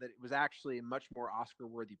feel that it was actually a much more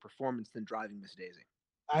Oscar-worthy performance than Driving Miss Daisy.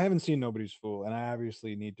 I haven't seen Nobody's Fool, and I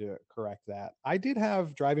obviously need to correct that. I did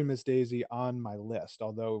have Driving Miss Daisy on my list,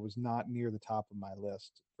 although it was not near the top of my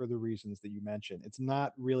list for the reasons that you mentioned. It's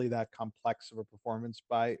not really that complex of a performance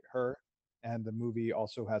by her, and the movie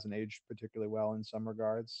also hasn't aged particularly well in some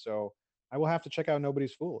regards. So I will have to check out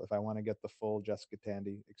Nobody's Fool if I want to get the full Jessica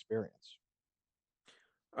Tandy experience.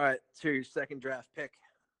 All right, so your second draft pick.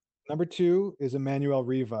 Number 2 is Emmanuel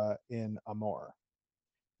Riva in Amor.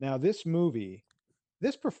 Now, this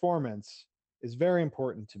performance is very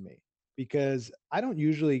important to me because I don't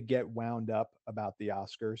usually get wound up about the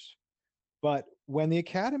Oscars. But when the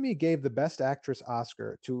Academy gave the Best Actress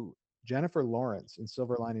Oscar to Jennifer Lawrence in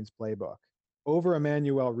Silver Linings Playbook over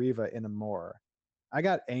Emmanuel Riva in Amor, I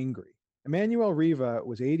got angry. Emmanuel Riva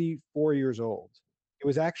was 84 years old. It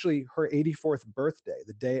was actually her 84th birthday,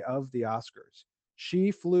 the day of the Oscars.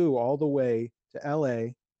 She flew all the way to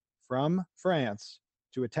LA from France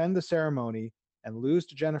to attend the ceremony and lose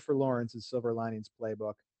to Jennifer Lawrence in Silver Linings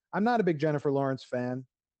Playbook. I'm not a big Jennifer Lawrence fan,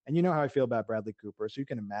 and you know how I feel about Bradley Cooper, so you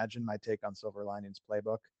can imagine my take on Silver Linings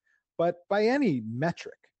Playbook. But by any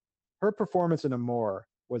metric, her performance in Amor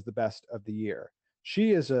was the best of the year.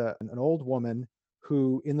 She is an old woman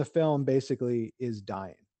who, in the film, basically is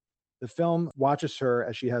dying. The film watches her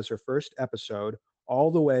as she has her first episode all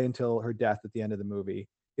the way until her death at the end of the movie.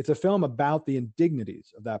 It's a film about the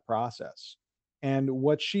indignities of that process. And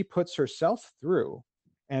what she puts herself through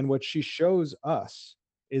and what she shows us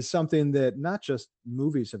is something that not just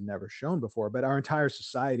movies have never shown before, but our entire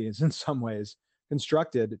society is in some ways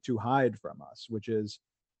constructed to hide from us, which is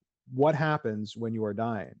what happens when you are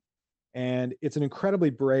dying. And it's an incredibly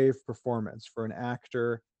brave performance for an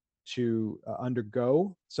actor to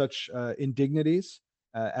undergo such indignities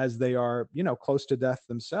as they are, close to death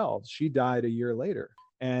themselves. She died a year later.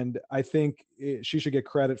 And I think she should get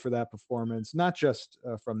credit for that performance, not just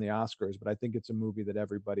from the Oscars, but I think it's a movie that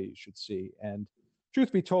everybody should see. And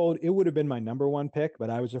truth be told, it would have been my number 1 pick,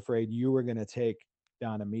 but I was afraid you were going to take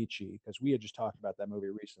Don Amici because we had just talked about that movie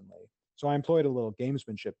recently. So I employed a little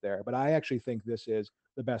gamesmanship there, but I actually think this is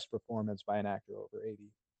the best performance by an actor over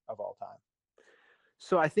 80 of all time.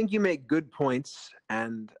 So I think you make good points,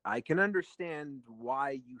 and I can understand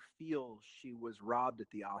why you feel she was robbed at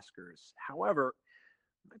the Oscars. However,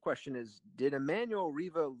 my question is, did Emmanuel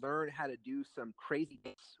Riva learn how to do some crazy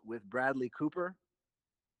dance with Bradley Cooper?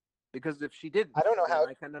 Because if she didn't, I don't know how.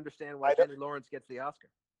 I can understand why Jennifer Lawrence gets the Oscar.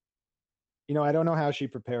 I don't know how she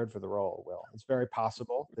prepared for the role, Will. It's very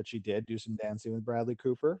possible that she did do some dancing with Bradley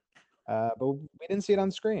Cooper, but we didn't see it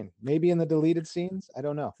on screen. Maybe in the deleted scenes. I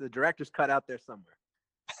don't know. So the director's cut out there somewhere.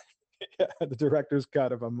 Yeah, the director's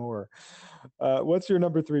cut of Amor. What's your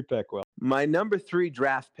number 3 pick, Will? My number 3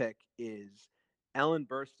 draft pick is Ellen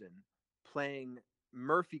Burstyn playing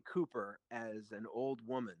Murphy Cooper as an old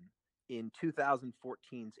woman in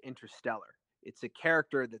 2014's Interstellar. It's a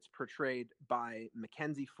character that's portrayed by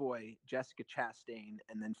Mackenzie Foy, Jessica Chastain,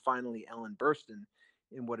 and then finally Ellen Burstyn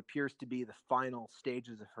in what appears to be the final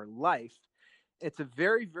stages of her life. It's a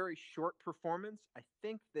very, very short performance. I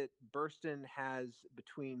think that Burstyn has,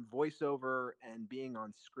 between voiceover and being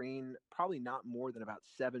on screen, probably not more than about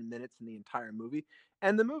 7 minutes in the entire movie.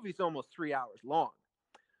 And the movie's almost 3 hours long.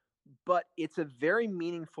 But it's a very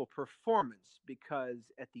meaningful performance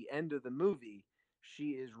because at the end of the movie,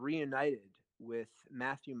 she is reunited with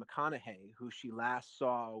Matthew McConaughey, who she last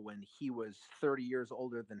saw when he was 30 years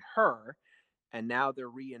older than her. And now they're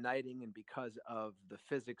reuniting, and because of the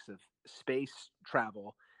physics of space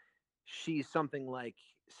travel, she's something like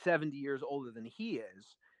 70 years older than he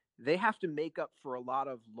is. They have to make up for a lot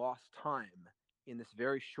of lost time in this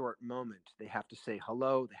very short moment. They have to say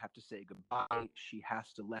hello. They have to say goodbye. She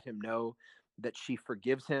has to let him know that she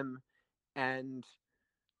forgives him. And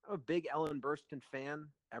I'm a big Ellen Burstyn fan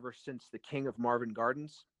ever since The King of Marvin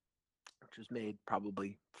Gardens, which was made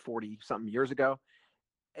probably 40-something years ago.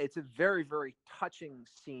 It's a very, very touching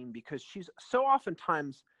scene because she's so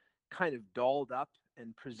oftentimes kind of dolled up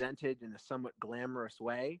and presented in a somewhat glamorous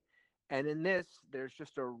way. And in this, there's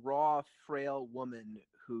just a raw, frail woman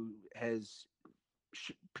who has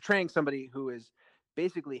portraying somebody who is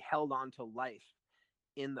basically held on to life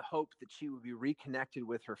in the hope that she would be reconnected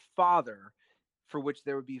with her father, for which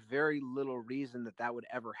there would be very little reason that that would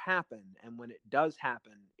ever happen. And when it does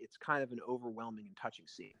happen, it's kind of an overwhelming and touching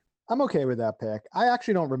scene. I'm okay with that pick. I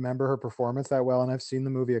actually don't remember her performance that well, and I've seen the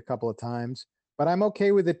movie a couple of times, but I'm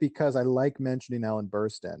okay with it because I like mentioning Ellen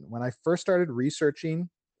Burstyn. When I first started researching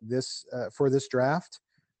this for this draft,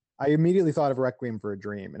 I immediately thought of Requiem for a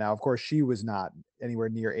Dream. Now, of course, she was not anywhere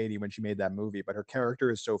near 80 when she made that movie, but her character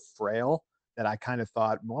is so frail that I kind of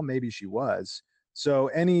thought, well, maybe she was. So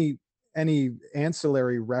any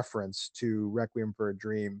ancillary reference to Requiem for a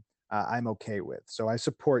Dream, I'm okay with. So I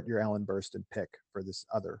support your Ellen Burstyn pick for this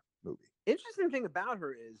other movie. Interesting thing about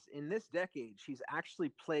her is in this decade, she's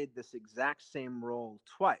actually played this exact same role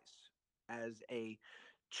twice as a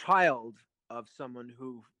child of someone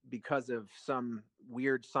who, because of some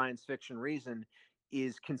weird science fiction reason,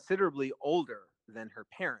 is considerably older than her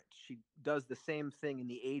parent. She does the same thing in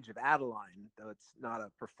The Age of Adeline, though it's not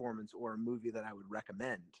a performance or a movie that I would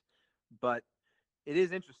recommend. But it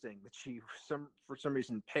is interesting that she, for some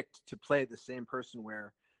reason, picked to play the same person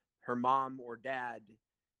where her mom or dad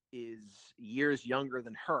is years younger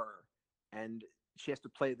than her, and she has to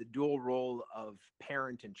play the dual role of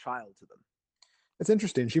parent and child to them. It's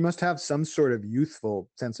interesting. She must have some sort of youthful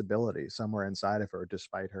sensibility somewhere inside of her,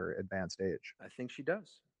 despite her advanced age. I think she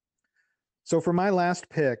does. So for my last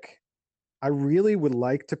pick, I really would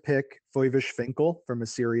like to pick Foivish Finkel from A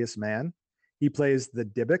Serious Man. He plays the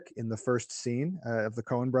Dybbuk in the first scene of the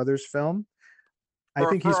Coen brothers film. I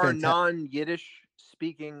think he's for our non-Yiddish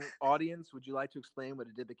speaking audience, would you like to explain what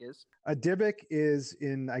a Dybbuk is? A Dybbuk is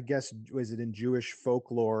in, I guess, was it in Jewish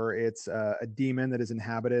folklore? It's a demon that has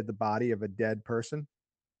inhabited the body of a dead person.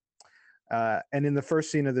 And in the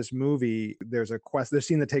first scene of this movie, there's a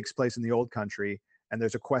scene that takes place in the old country, and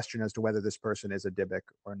there's a question as to whether this person is a Dybbuk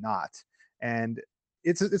or not. And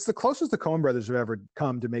it's the closest the Coen brothers have ever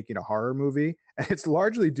come to making a horror movie, and it's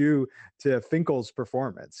largely due to Finkel's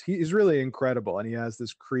performance. He's really incredible, and he has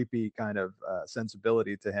this creepy kind of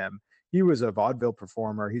sensibility to him. He was a vaudeville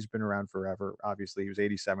performer. He's been around forever. Obviously, he was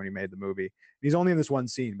 87 when he made the movie. He's only in this one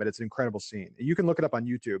scene, but it's an incredible scene. You can look it up on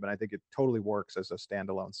YouTube, and I think it totally works as a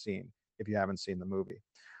standalone scene if you haven't seen the movie.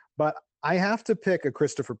 But I have to pick a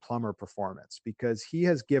Christopher Plummer performance because he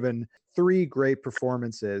has given 3 great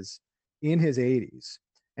performances in his 80s,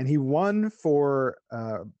 and he won for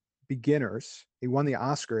Beginners. He won the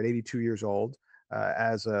Oscar at 82 years old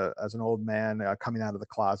as an old man coming out of the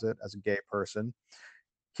closet as a gay person.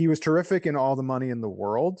 He was terrific in All the Money in the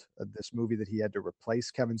World, this movie that he had to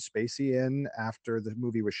replace Kevin Spacey in after the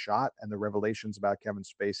movie was shot and the revelations about Kevin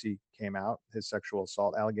Spacey came out, his sexual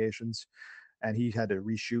assault allegations, and he had to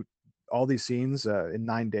reshoot all these scenes in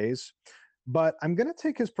 9 days. But I'm going to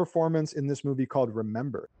take his performance in this movie called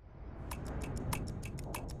Remember.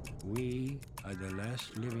 We are the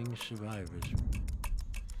last living survivors.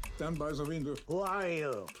 Stand by the window. Who are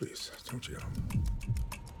you? Please, don't yell.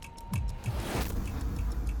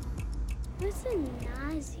 What's a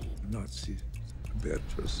Nazi? Nazi, a bad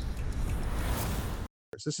person.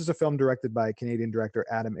 This is a film directed by Canadian director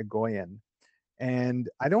Adam Egoyan, and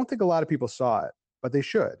I don't think a lot of people saw it, but they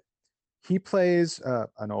should. He plays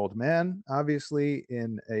an old man, obviously,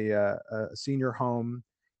 in a senior home.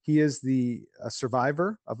 He is a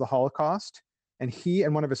survivor of the Holocaust, and he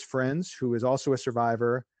and one of his friends, who is also a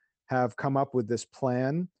survivor, have come up with this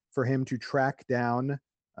plan for him to track down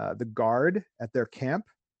the guard at their camp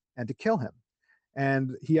and to kill him.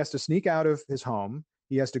 And he has to sneak out of his home.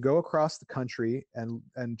 He has to go across the country and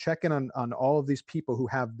check in on all of these people who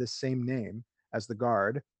have this same name as the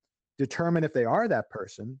guard, determine if they are that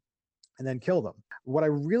person, and then kill them. What I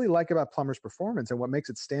really like about Plummer's performance and what makes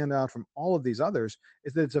it stand out from all of these others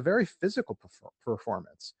is that it's a very physical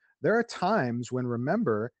performance. There are times when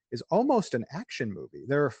Remember is almost an action movie.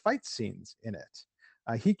 There are fight scenes in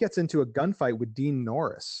it. He gets into a gunfight with Dean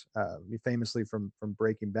Norris, famously from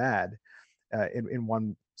Breaking Bad, in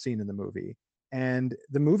one scene in the movie. And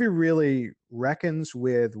the movie really reckons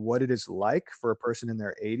with what it is like for a person in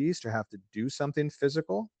their 80s to have to do something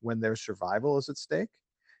physical when their survival is at stake.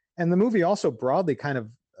 And the movie also broadly kind of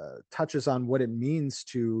touches on what it means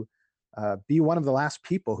to be one of the last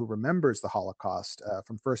people who remembers the Holocaust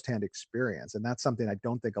from firsthand experience. And that's something I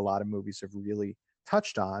don't think a lot of movies have really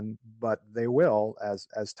touched on, but they will as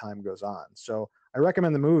time goes on. So I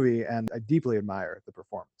recommend the movie, and I deeply admire the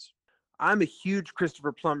performance. I'm a huge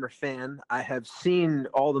Christopher Plummer fan. I have seen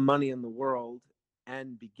All the Money in the World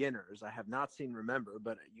and Beginners. I have not seen Remember,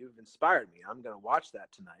 but you've inspired me. I'm going to watch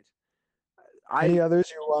that tonight. Any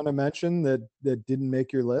others you want to mention that didn't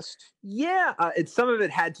make your list? Yeah, some of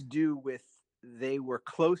it had to do with they were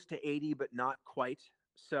close to 80, but not quite.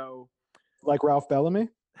 So, like Ralph Bellamy?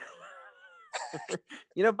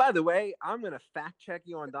 By the way, I'm going to fact check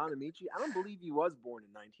you on Don Amici. I don't believe he was born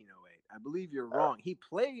in 1908. I believe you're wrong. He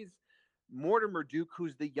plays Mortimer Duke,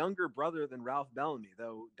 who's the younger brother than Ralph Bellamy,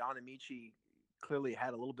 though Don Amici clearly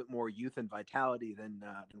had a little bit more youth and vitality than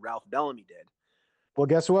Ralph Bellamy did. Well,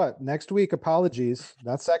 guess what? Next week, apologies.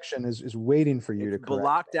 That section is waiting for you to correct.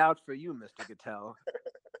 Blocked out for you, Mr. Gattel.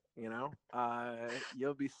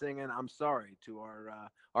 You'll be singing "I'm Sorry" to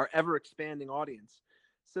our ever expanding audience.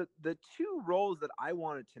 So the two roles that I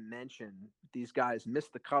wanted to mention, these guys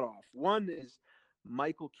missed the cutoff. One is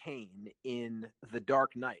Michael Caine in The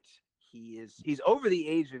Dark Knight. He's over the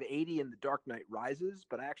age of 80 in The Dark Knight Rises,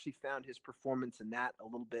 but I actually found his performance in that a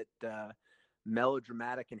little bit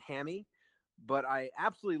melodramatic and hammy. But I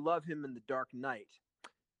absolutely love him in The Dark Knight.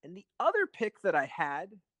 And the other pick that I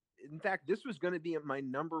had, in fact, this was going to be my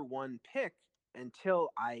number one pick until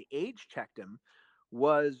I age checked him,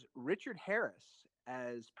 was Richard Harris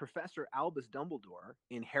as Professor Albus Dumbledore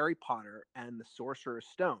in Harry Potter and the Sorcerer's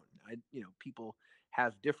Stone. People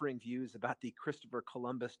have differing views about the Christopher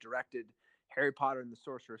Columbus directed Harry Potter and the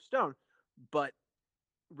Sorcerer's Stone, but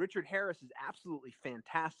Richard Harris is absolutely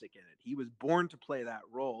fantastic in it. He was born to play that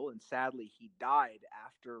role, and sadly, he died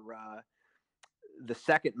after the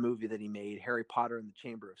second movie that he made, Harry Potter and the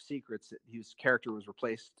Chamber of Secrets. His character was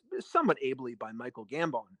replaced somewhat ably by Michael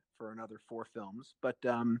Gambon for another 4 films. But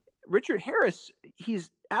Richard Harris, he's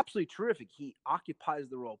absolutely terrific. He occupies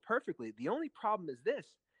the role perfectly. The only problem is this.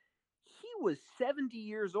 He was 70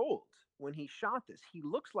 years old when he shot this. He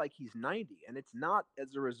looks like he's 90, and it's not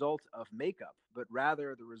as a result of makeup, but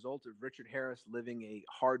rather the result of Richard Harris living a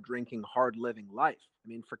hard-drinking, hard-living life. I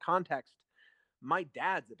mean, for context, my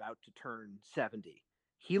dad's about to turn 70.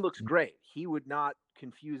 He looks great. He would not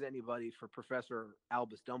confuse anybody for Professor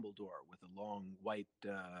Albus Dumbledore with a long white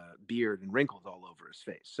beard and wrinkles all over his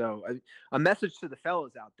face. So a message to the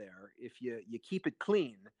fellas out there, if you keep it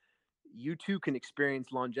clean, you too can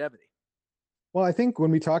experience longevity. Well, I think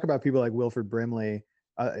when we talk about people like Wilford Brimley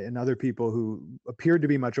and other people who appeared to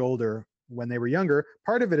be much older when they were younger,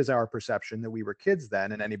 part of it is our perception that we were kids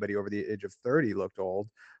then, and anybody over the age of 30 looked old.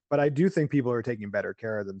 But I do think people are taking better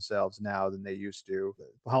care of themselves now than they used to.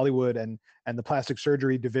 Hollywood and the plastic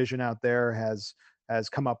surgery division out there has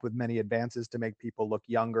come up with many advances to make people look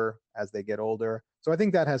younger as they get older. So I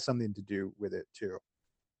think that has something to do with it too.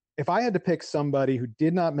 If I had to pick somebody who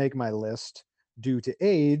did not make my list due to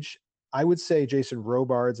age, I would say Jason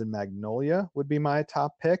Robards in Magnolia would be my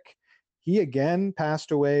top pick. He again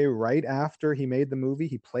passed away right after he made the movie.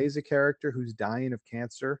 He plays a character who's dying of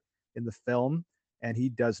cancer in the film, and he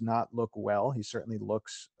does not look well. He certainly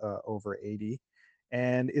looks over 80.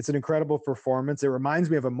 And it's an incredible performance. It reminds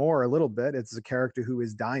me of Amor a little bit. It's a character who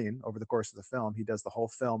is dying over the course of the film. He does the whole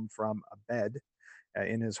film from a bed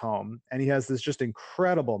in his home. And he has this just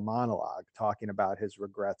incredible monologue talking about his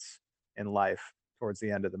regrets in life towards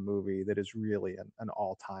the end of the movie that is really an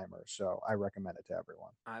all-timer. So I recommend it to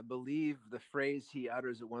everyone. I believe the phrase he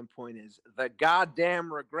utters at one point is "the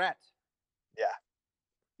goddamn regret."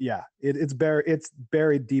 Yeah, it's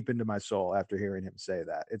buried deep into my soul after hearing him say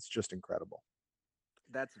that. It's just incredible.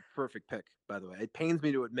 That's a perfect pick, by the way. It pains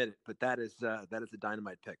me to admit it, but that is a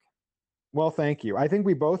dynamite pick. Well, thank you. I think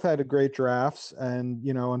we both had a great drafts, and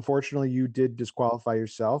unfortunately, you did disqualify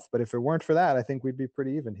yourself. But if it weren't for that, I think we'd be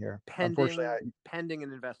pretty even here. Unfortunately, Pending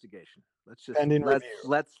an investigation. Let's pending review.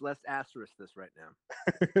 let's asterisk this right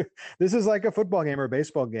now. This is like a football game or a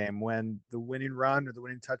baseball game when the winning run or the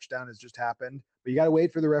winning touchdown has just happened, but you got to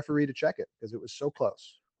wait for the referee to check it because it was so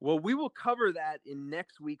close. Well, we will cover that in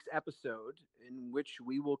next week's episode, in which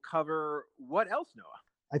we will cover what else, Noah?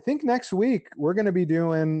 I think next week we're going to be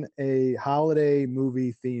doing a holiday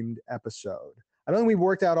movie themed episode. I don't think we've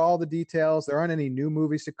worked out all the details. There aren't any new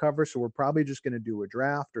movies to cover, so we're probably just going to do a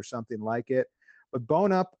draft or something like it. But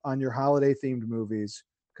bone up on your holiday themed movies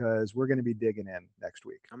because we're going to be digging in next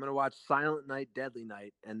week. I'm going to watch Silent Night, Deadly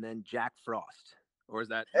Night, and then Jack Frost. Or is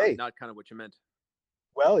that not kind of what you meant?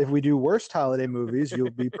 Well, if we do worst holiday movies,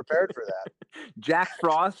 you'll be prepared for that. Jack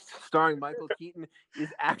Frost, starring Michael Keaton, is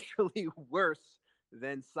actually worse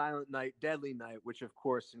than Silent Night, Deadly Night, which of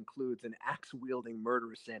course includes an axe-wielding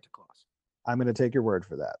murderous Santa Claus. I'm going to take your word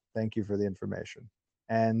for that. Thank you for the information.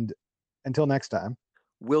 And until next time,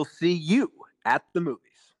 we'll see you at the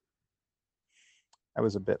movies. That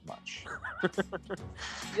was a bit much.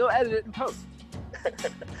 You'll edit it in post.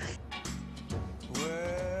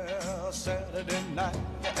 Well, Saturday night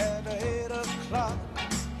at 8 o'clock,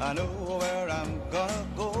 I know where I'm gonna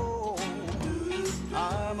go.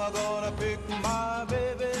 I'm gonna pick my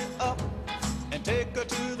baby up and take her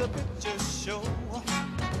to the picture show.